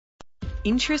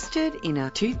Interested in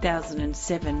a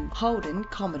 2007 Holden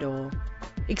Commodore?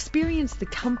 Experience the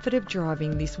comfort of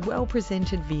driving this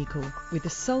well-presented vehicle with a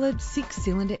solid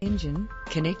 6-cylinder engine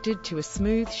connected to a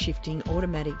smooth shifting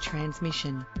automatic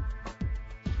transmission.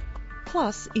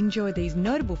 Plus, enjoy these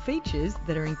notable features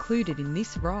that are included in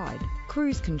this ride: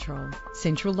 cruise control,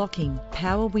 central locking,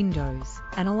 power windows,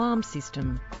 an alarm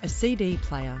system, a CD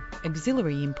player,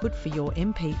 auxiliary input for your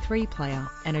MP3 player,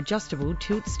 an adjustable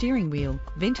tilt steering wheel,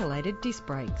 ventilated disc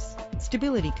brakes,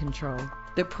 stability control.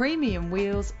 The premium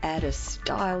wheels add a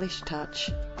stylish touch.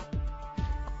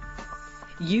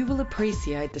 You will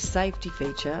appreciate the safety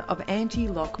feature of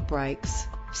anti-lock brakes.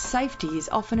 Safety is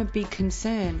often a big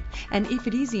concern, and if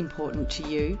it is important to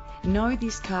you, know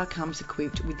this car comes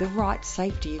equipped with the right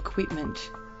safety equipment.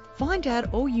 Find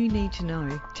out all you need to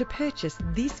know to purchase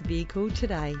this vehicle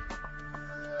today.